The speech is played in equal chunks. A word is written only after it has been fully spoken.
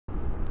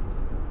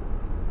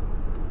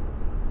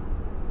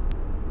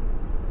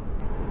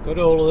Good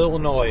old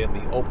Illinois and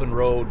the open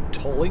road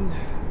tolling.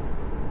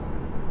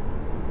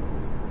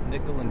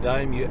 Nickel and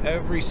dime you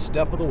every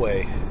step of the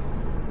way.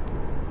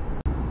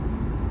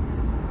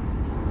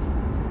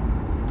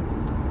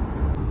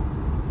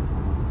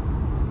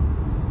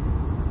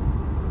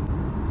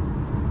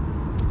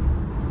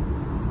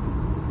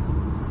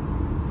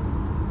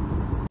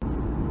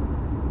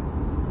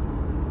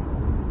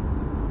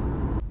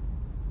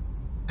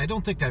 I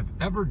don't think I've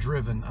ever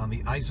driven on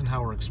the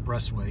Eisenhower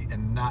Expressway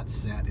and not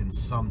sat in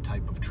some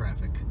type of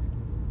traffic.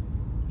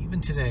 Even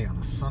today on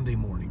a Sunday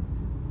morning.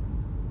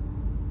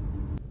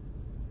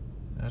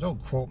 Now,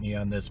 don't quote me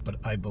on this, but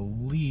I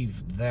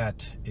believe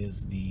that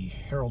is the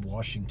Harold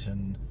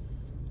Washington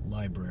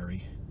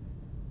Library,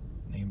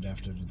 named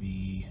after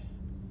the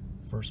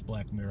first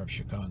black mayor of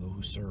Chicago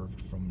who served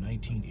from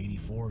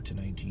 1984 to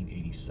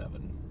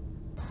 1987.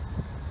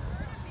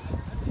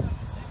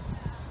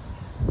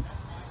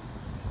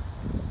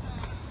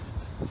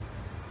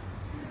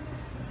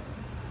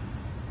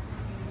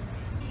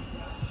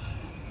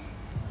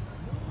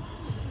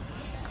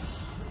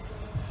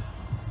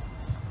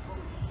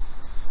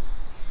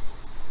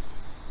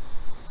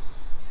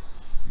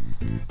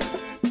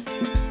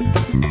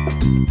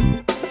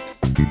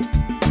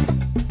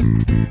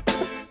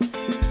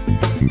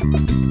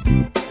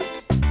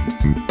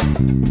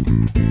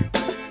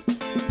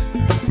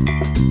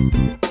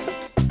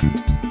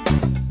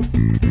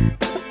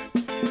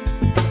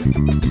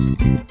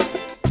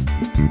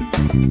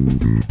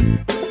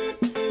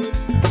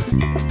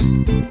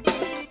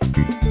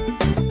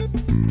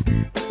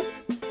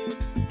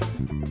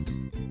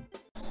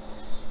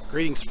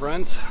 Greetings,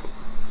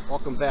 friends.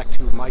 Welcome back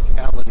to Mike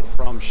Allen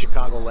from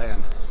Chicagoland.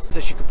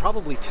 As you could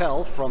probably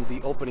tell from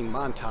the opening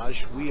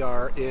montage, we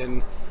are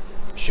in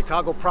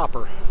Chicago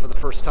proper for the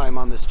first time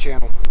on this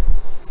channel.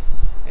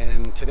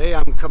 And today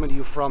I'm coming to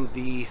you from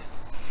the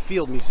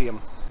Field Museum.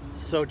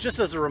 So just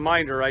as a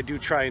reminder, I do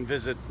try and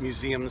visit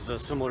museums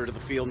similar to the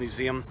Field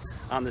Museum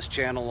on this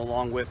channel,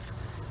 along with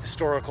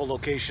historical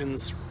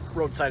locations,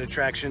 roadside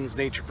attractions,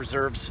 nature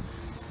preserves,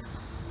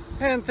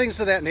 and things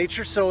of that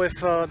nature. So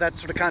if that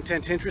sort of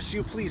content interests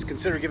you, please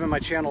consider giving my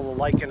channel a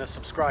like and a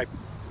subscribe.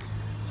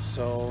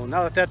 So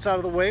now that that's out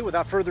of the way,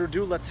 without further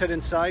ado, let's head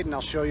inside and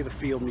I'll show you the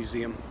Field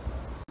Museum.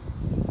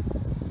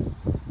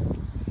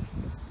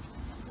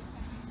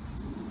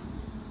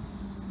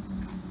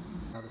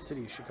 Now, the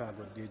city of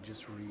Chicago did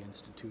just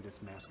reinstitute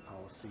its mask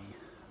policy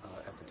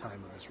at the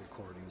time of this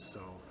recording, so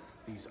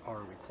these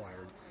are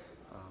required.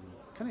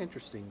 Kind of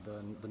interesting,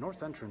 the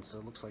north entrance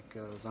looks like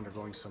is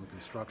undergoing some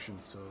construction,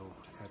 so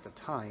at the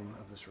time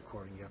of this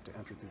recording you have to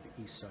enter through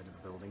the east side of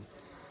the building.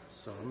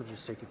 So I'm going to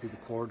just take you through the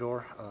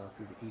corridor,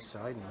 through the east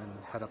side, and then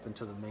head up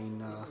into the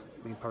main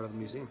part of the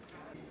museum.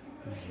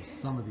 These are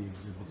some of the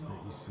exhibits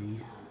that you see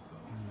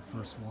when you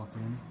first walk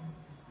in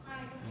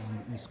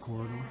along the east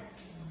corridor.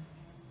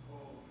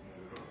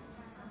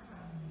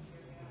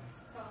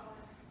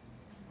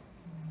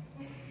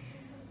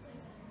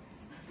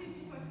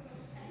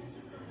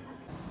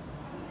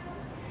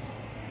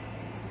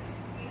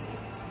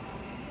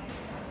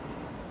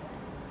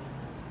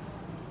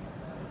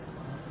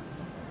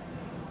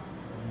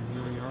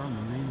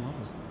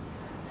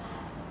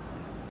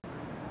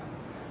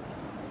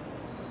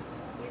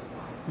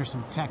 Here's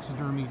some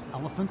taxidermied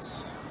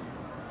elephants.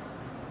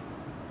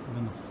 They've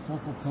been the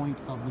focal point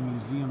of the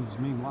museum's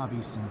main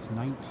lobby since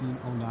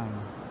 1909.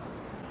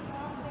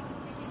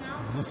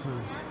 And this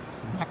is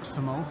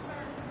Maximo.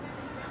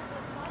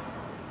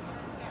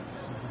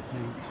 So it's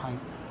a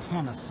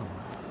Dinosaur.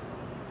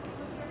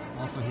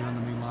 Also here in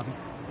the main lobby.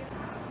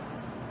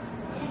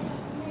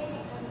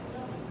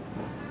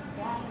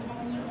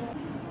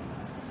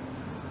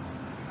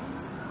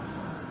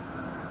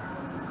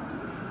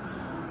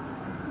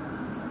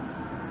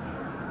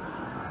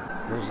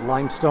 There's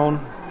limestone,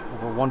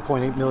 over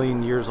 1.8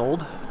 million years old.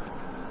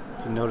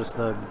 You can notice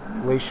the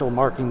glacial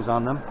markings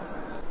on them.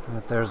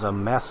 And there's a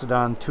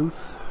mastodon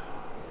tooth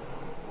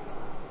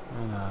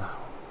and a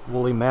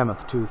woolly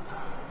mammoth tooth.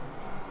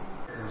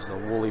 There's the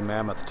woolly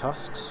mammoth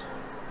tusks.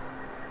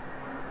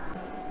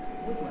 It's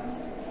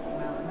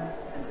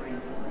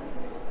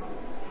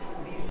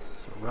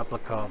a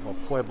replica of a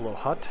Pueblo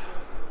hut.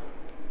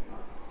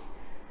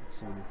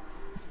 Some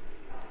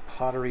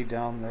pottery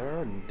down there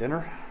and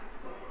dinner.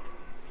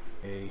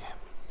 A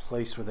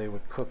place where they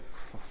would cook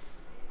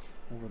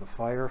over the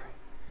fire.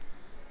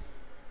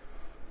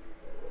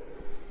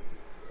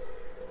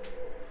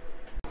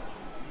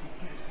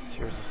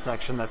 Here's a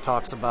section that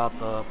talks about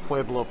the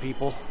Pueblo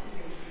people.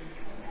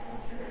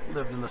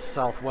 Lived in the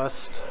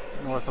Southwest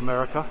North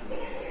America.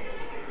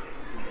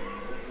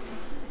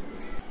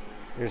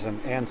 There's an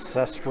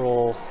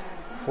ancestral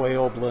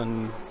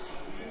Puebloan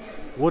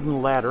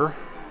wooden ladder,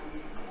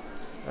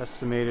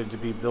 estimated to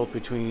be built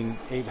between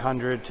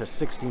 800 to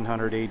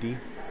 1600 AD.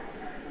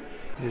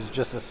 Here's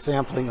just a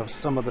sampling of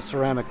some of the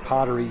ceramic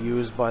pottery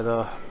used by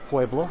the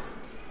Pueblo.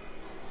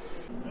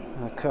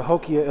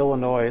 Cahokia,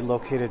 Illinois,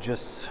 located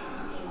just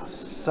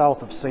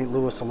south of St.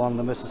 Louis along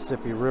the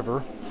Mississippi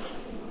River,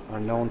 are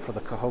known for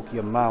the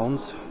Cahokia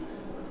Mounds.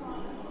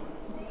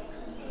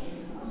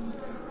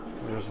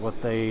 Here's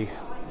what they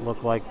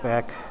look like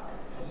back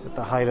at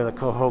the height of the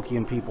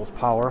Cahokian people's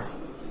power,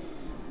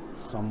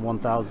 some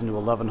 1,000 to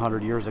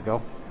 1,100 years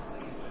ago.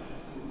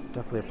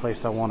 Definitely a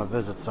place I want to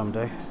visit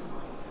someday.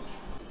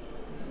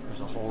 There's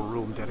a whole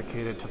room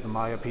dedicated to the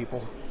Maya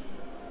people.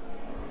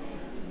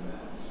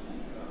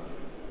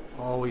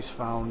 Always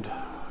found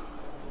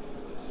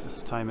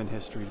this time in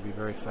history to be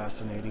very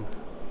fascinating.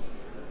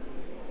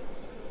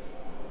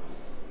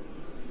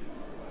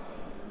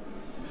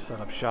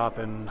 Set up shop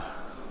in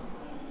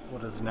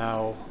what is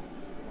now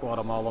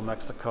Guatemala,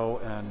 Mexico,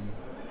 and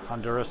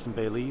Honduras and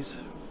Belize.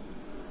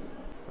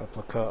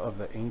 Replica of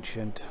the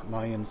ancient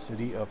Mayan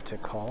city of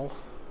Tikal,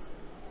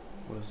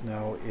 what is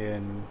now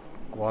in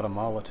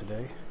Guatemala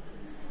today.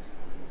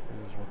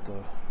 Here's what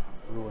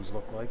the ruins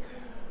look like.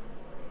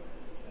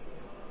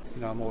 You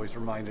know, I'm always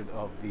reminded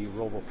of the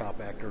RoboCop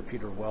actor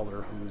Peter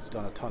Weller, who's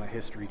done a ton of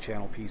History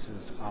Channel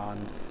pieces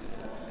on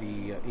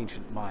the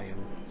ancient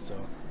Mayan. So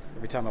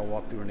every time I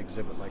walk through an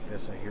exhibit like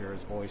this, I hear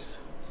his voice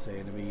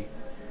saying to me,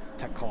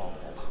 Tikal,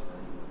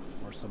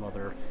 or some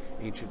other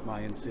ancient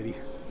Mayan city.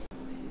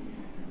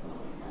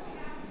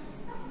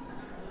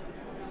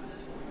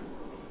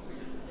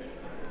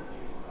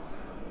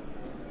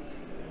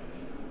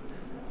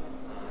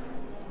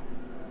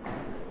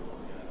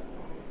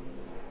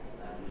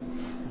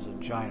 There's a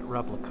giant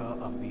replica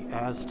of the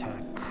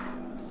Aztec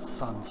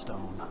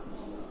sunstone.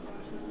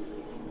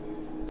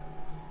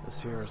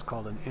 This here is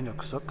called an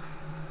Inuksuk,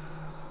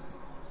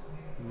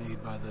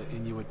 made by the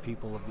Inuit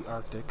people of the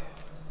Arctic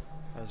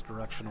as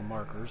directional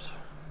markers.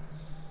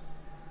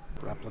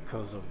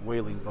 Replicas of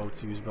whaling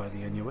boats used by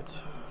the Inuits.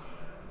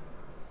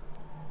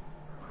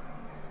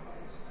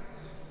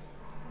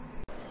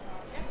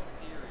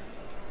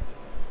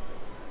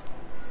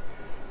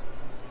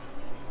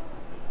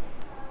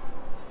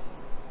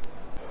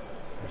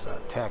 There's a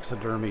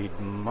taxidermied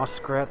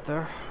muskrat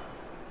there.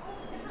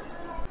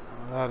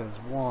 That is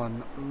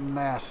one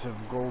massive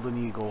golden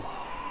eagle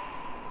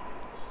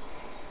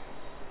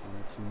in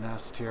its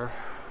nest here.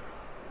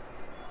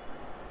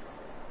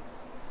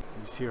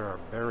 These here are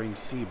Bering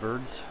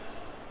seabirds.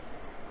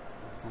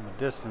 From a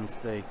distance,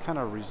 they kind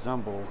of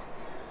resemble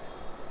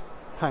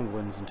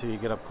penguins until you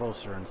get up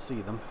closer and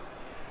see them.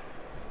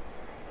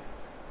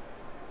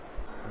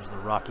 There's the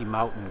Rocky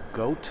Mountain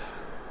goat.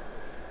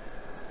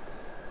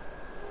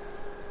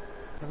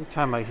 Every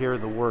time I hear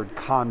the word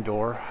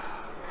condor,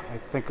 I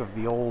think of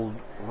the old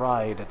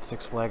ride at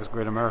Six Flags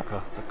Great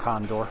America, the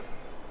Condor.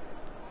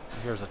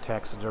 Here's a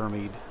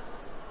taxidermied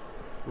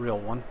real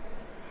one.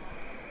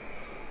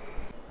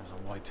 There's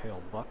a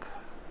white-tailed buck.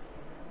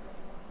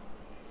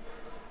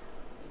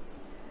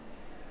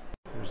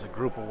 There's a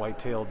group of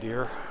white-tailed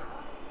deer,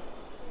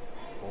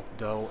 both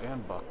doe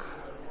and buck.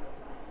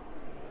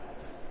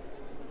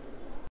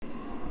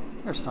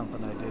 There's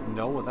something I didn't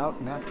know.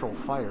 Without natural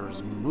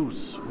fires,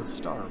 moose would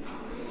starve.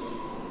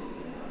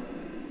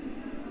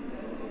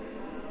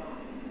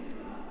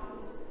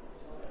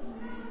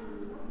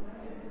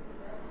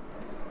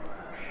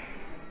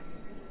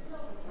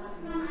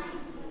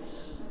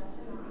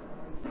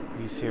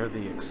 These here are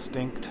the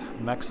extinct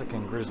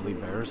Mexican grizzly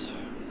bears,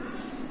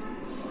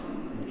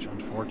 which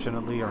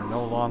unfortunately are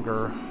no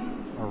longer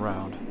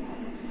around.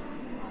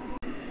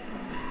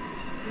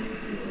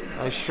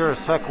 I sure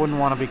as heck wouldn't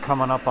want to be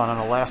coming up on an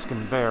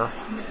Alaskan bear,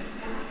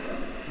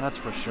 that's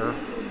for sure.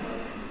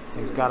 This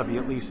thing's got to be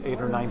at least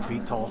 8 or 9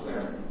 feet tall.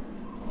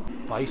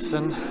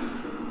 Bison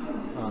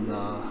on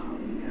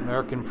the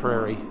American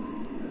prairie.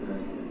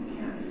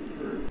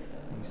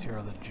 These here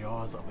are the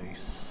jaws of a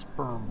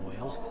sperm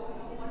whale.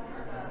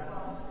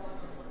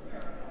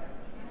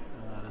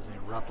 A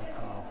replica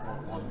of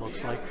what one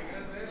looks like.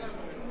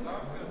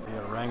 The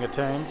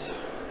orangutans.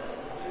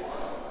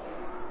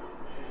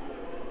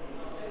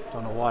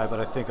 Don't know why,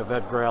 but I think of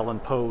Edgar Allan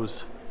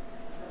Poe's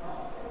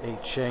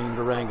 8 chained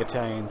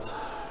orangutans.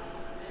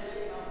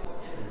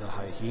 The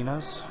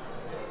hyenas.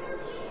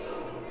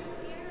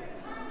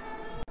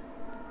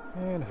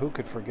 And who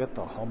could forget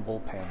the humble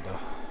panda?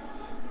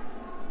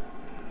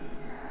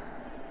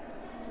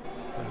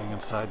 Heading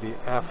inside the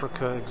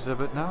Africa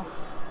exhibit now.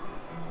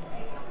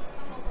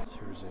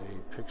 Here's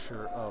a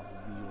picture of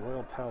the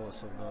royal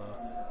palace of the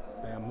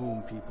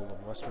Bamoun people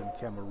of Western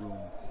Cameroon.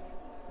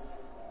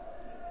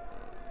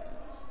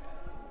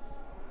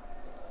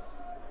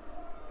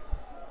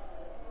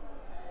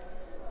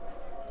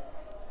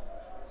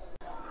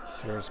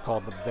 This here is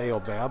called the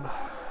baobab.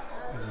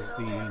 It is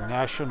the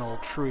national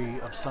tree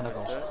of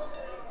Senegal.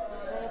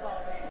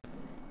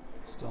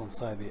 Still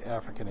inside the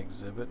African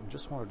exhibit, and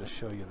just wanted to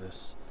show you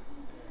this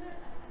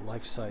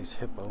life-size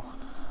hippo.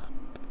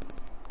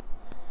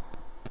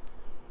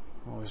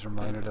 I'm always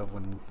reminded of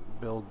when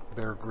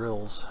Bear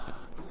Grylls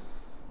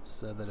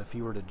said that if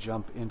he were to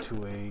jump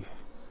into a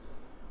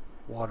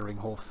watering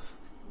hole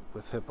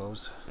with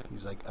hippos,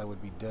 he's like, I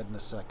would be dead in a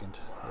second.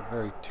 They're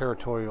very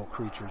territorial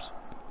creatures.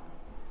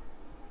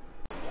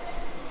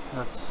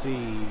 Let's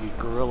see,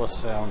 gorilla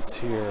sounds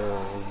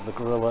here. Is the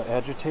gorilla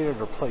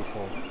agitated or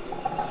playful?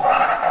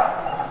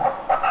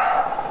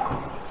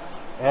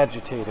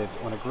 Agitated.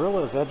 When a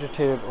gorilla is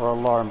agitated or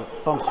alarmed, it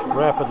thumps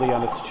rapidly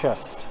on its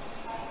chest.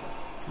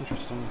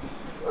 Interesting.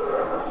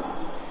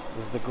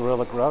 Is the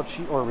gorilla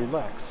grouchy or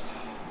relaxed?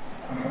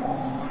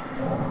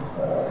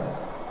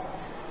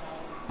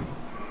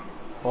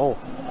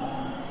 Both.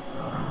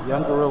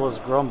 Young gorillas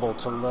grumble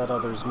to let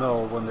others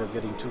know when they're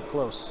getting too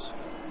close.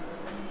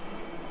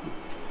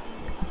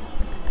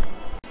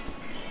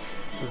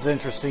 This is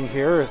interesting.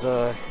 Here is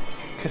a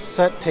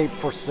cassette tape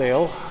for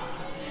sale.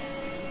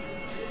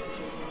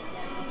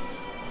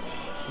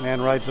 Man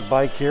rides a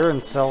bike here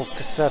and sells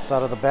cassettes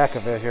out of the back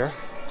of it here.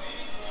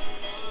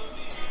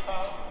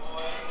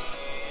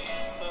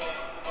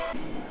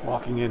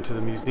 Walking into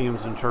the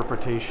museum's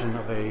interpretation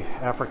of an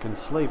African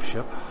slave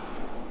ship.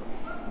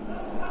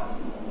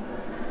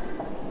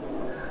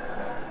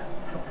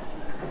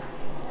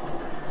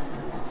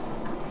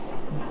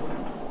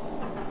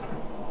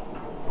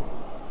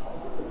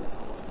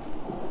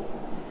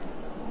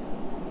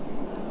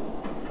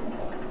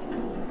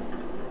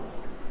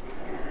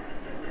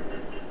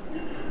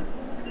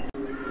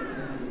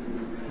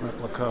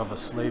 Replica of a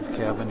slave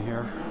cabin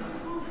here.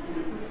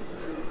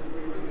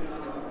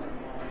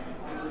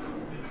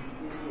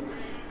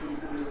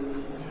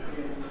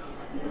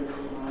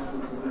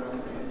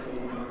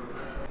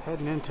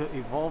 Heading into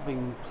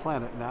Evolving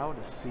Planet now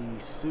to see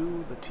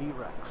Sue the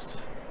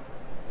T-Rex.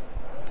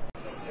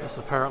 This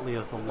apparently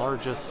is the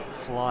largest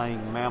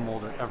flying mammal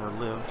that ever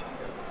lived.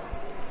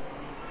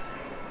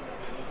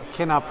 I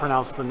cannot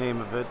pronounce the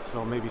name of it,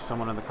 so maybe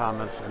someone in the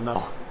comments will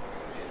know.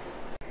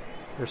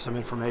 Here's some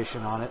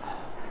information on it.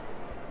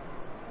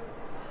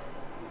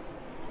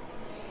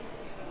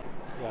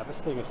 Yeah,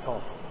 this thing is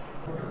tall.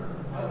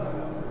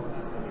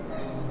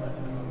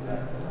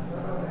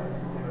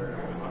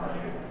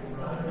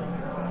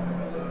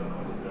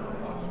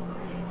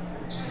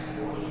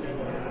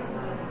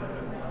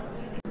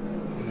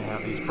 And they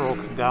have these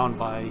broken down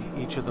by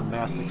each of the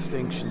mass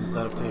extinctions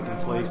that have taken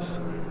place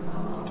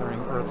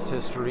during Earth's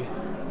history.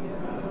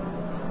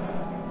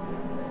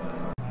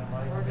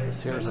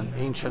 This here is an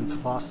ancient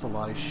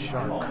fossilized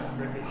shark.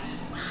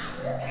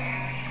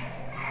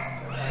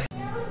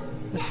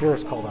 This here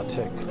is called a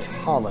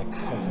Tiktaalik,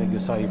 I think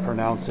is how you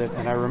pronounce it.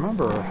 And I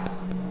remember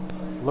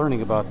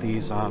learning about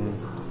these on,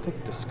 I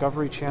think,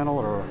 Discovery Channel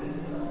or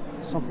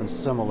something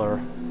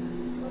similar.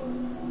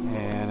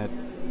 And it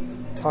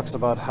talks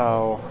about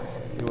how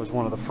it was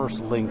one of the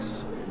first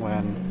links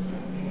when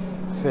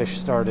fish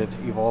started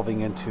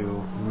evolving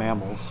into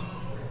mammals.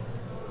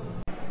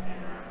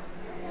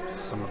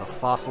 Some of the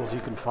fossils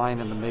you can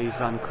find in the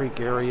Mason Creek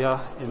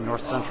area in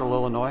north central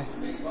Illinois.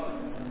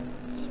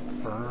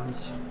 Some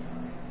ferns.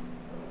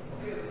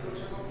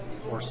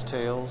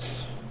 Horsetails,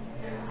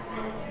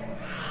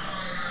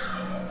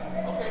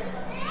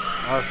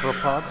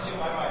 arthropods.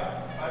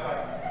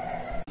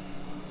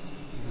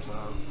 There's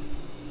a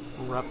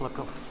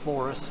replica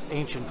forest,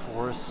 ancient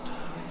forest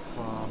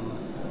from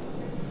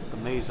the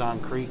Mason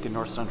Creek in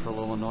north central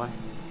Illinois.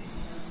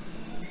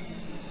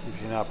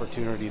 Gives you an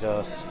opportunity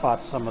to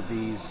spot some of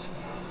these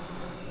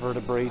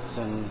vertebrates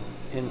and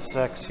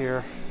insects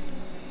here.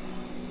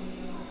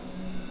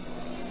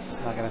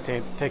 I'm not going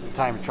to take the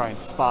time to try and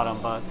spot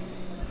them, but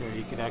here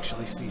you can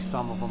actually see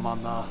some of them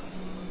on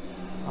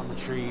the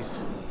trees.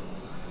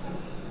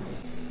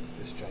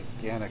 This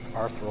gigantic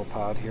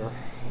arthropod here.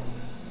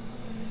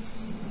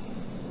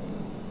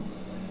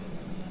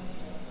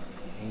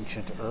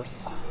 Ancient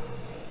Earth.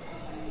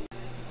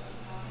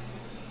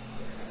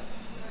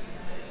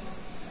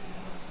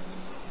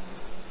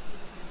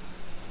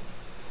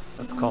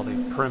 That's called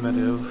a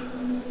primitive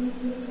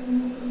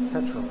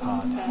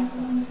tetrapod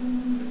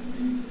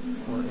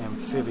or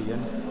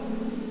amphibian.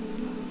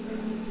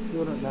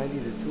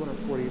 290 to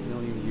 248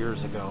 million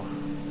years ago.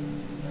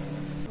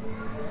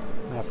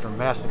 After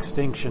mass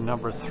extinction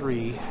number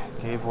 3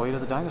 gave way to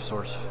the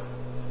dinosaurs.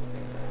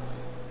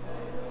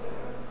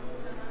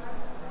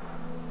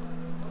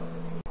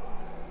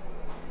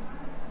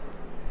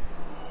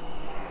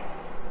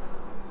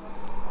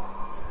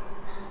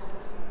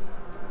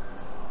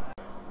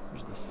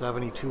 There's the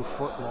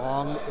 72-foot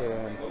long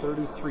and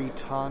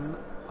 33-ton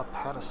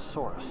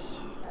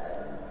Apatosaurus.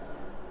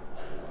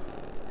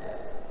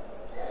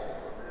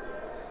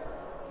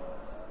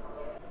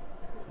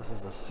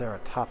 This is a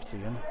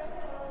ceratopsian,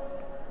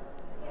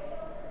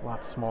 a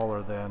lot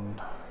smaller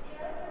than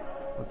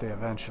what they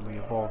eventually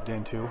evolved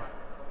into.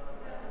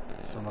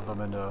 Some of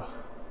them into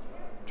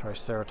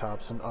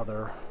Triceratops and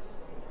other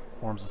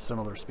forms of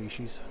similar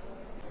species.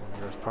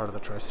 And here's part of the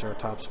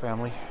Triceratops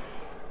family.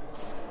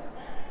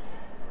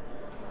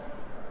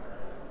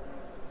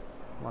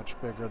 Much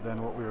bigger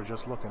than what we were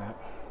just looking at.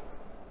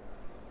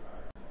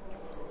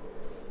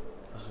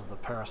 This is the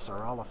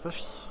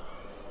Parasaurolophus.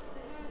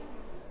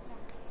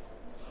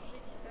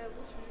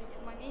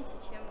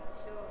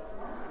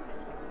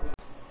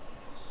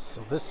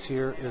 So this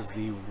here is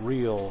the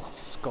real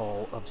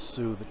skull of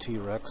Sue the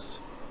T-Rex.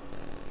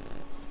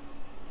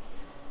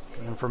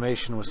 The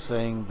information was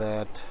saying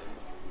that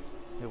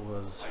it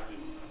was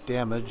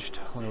damaged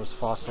when it was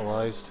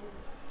fossilized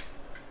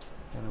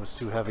and it was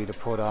too heavy to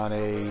put on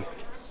a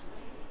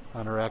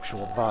on her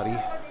actual body.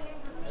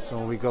 So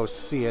when we go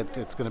see it,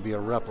 it's going to be a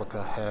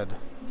replica head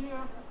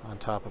on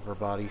top of her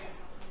body.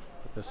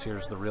 But this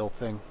here's the real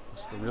thing.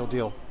 It's the real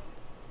deal.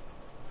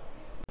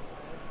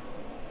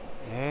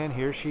 And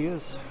here she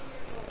is,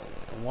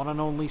 the one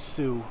and only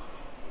Sue.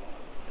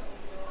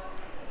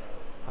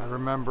 I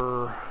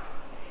remember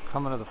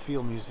coming to the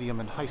Field Museum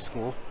in high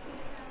school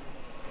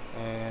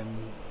and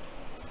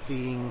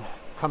seeing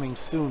coming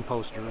soon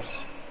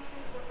posters.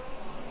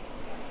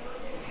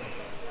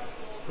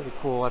 It's pretty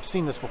cool. I've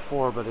seen this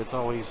before, but it's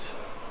always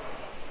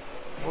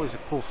a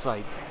cool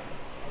sight.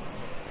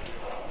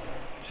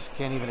 Just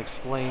can't even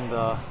explain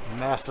the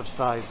massive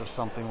size of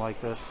something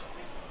like this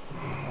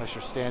unless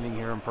you're standing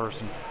here in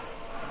person.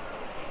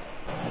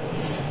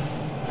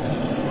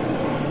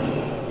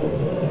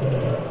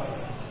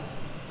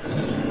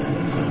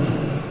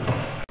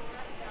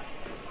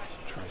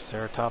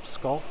 Triceratops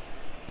skull.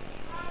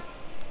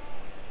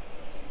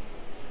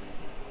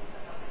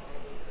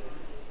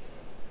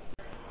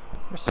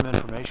 Here's some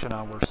information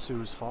on where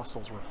Sue's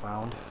fossils were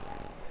found.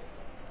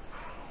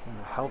 In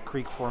the Hell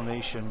Creek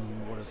Formation,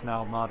 what is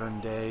now modern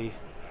day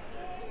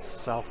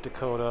South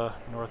Dakota,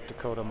 North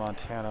Dakota,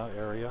 Montana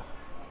area.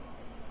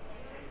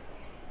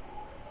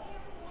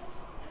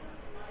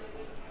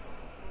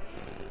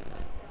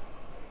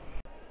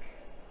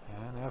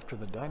 And after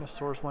the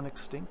dinosaurs went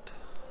extinct,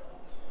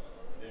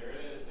 these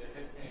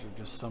are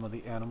just some of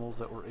the animals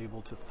that were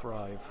able to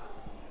thrive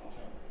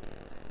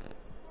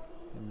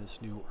in this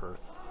new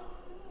earth.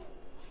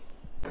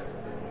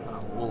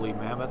 A woolly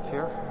mammoth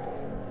here.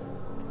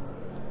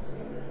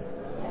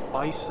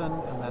 Bison,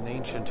 and then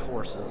ancient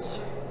horses.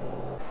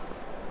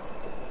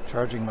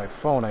 Charging my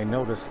phone, I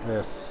noticed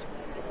this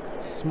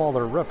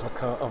smaller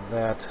replica of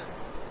that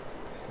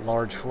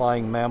large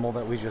flying mammal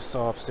that we just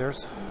saw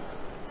upstairs.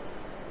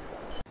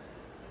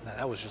 Now,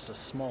 that was just a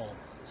small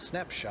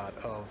snapshot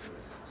of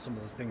some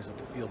of the things that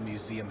the Field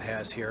Museum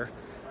has here.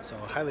 So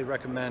I highly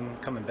recommend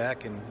coming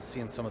back and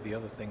seeing some of the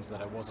other things that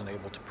I wasn't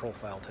able to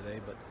profile today,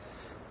 but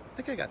I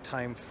think I got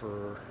time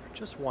for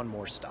just one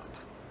more stop.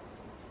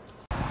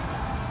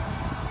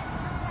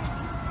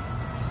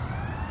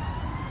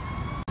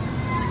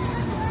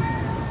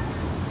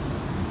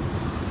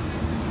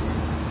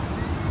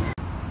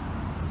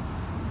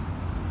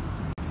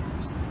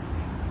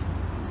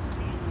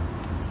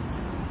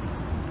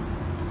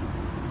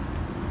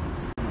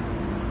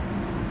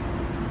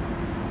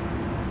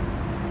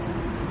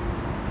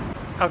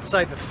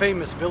 Outside the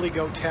famous Billy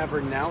Goat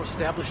Tavern now,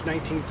 established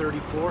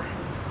 1934.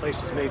 The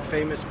place was made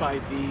famous by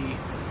the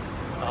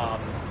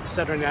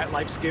Saturday Night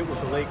Live skit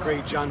with the late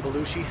great John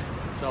Belushi.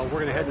 So we're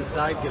gonna head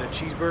inside, get a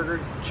cheeseburger,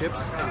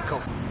 chips, and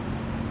Coke.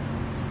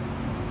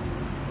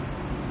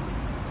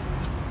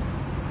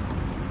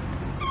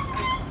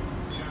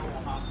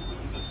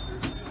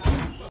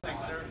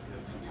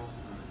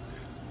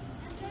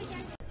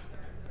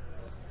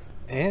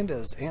 And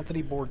as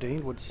Anthony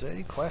Bourdain would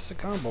say, classic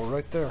combo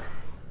right there.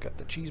 Got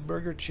the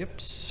cheeseburger,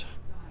 chips,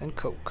 and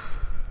Coke.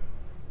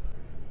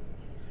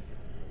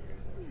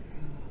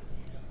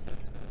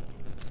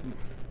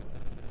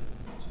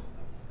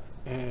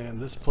 And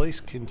this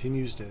place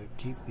continues to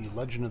keep the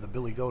legend of the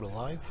Billy Goat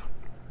alive,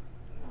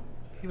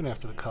 even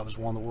after the Cubs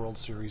won the World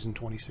Series in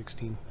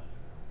 2016.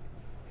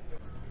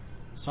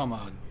 So I'm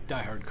a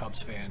diehard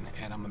Cubs fan,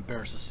 and I'm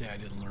embarrassed to say I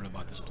didn't learn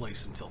about this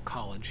place until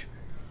college.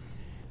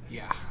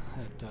 Yeah,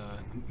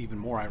 even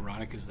more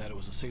ironic is that it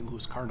was a St.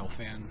 Louis Cardinal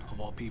fan, of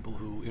all people,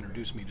 who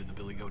introduced me to the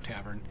Billy Goat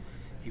Tavern.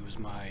 He was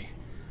my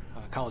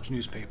college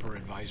newspaper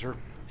advisor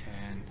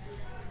and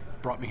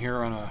brought me here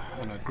on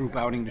a group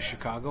outing to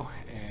Chicago,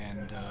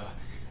 and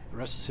the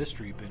rest is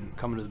history. Been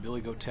coming to the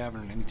Billy Goat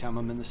Tavern anytime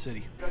I'm in the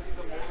city.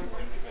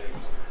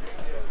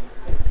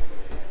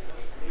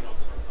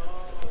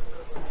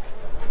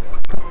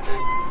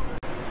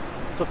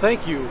 So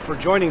thank you for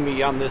joining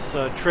me on this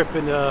trip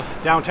in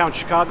downtown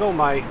Chicago,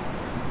 my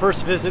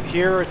first visit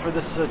here for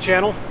this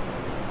channel.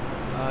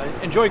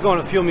 Enjoy going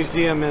to the Field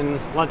Museum and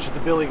lunch at the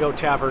Billy Goat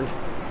Tavern.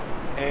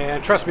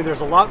 And trust me,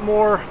 there's a lot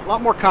more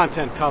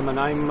content coming.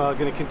 I'm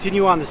going to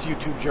continue on this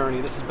YouTube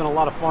journey. This has been a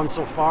lot of fun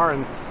so far,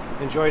 and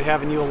enjoyed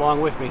having you along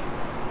with me.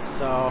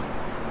 So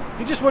if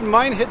you just wouldn't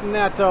mind hitting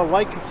that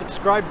like and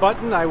subscribe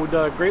button, I would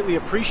greatly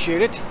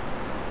appreciate it.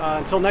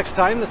 Until next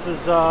time, this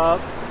is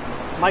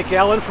Mike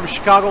Allen from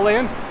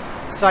Chicagoland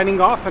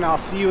signing off, and I'll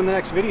see you in the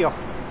next video.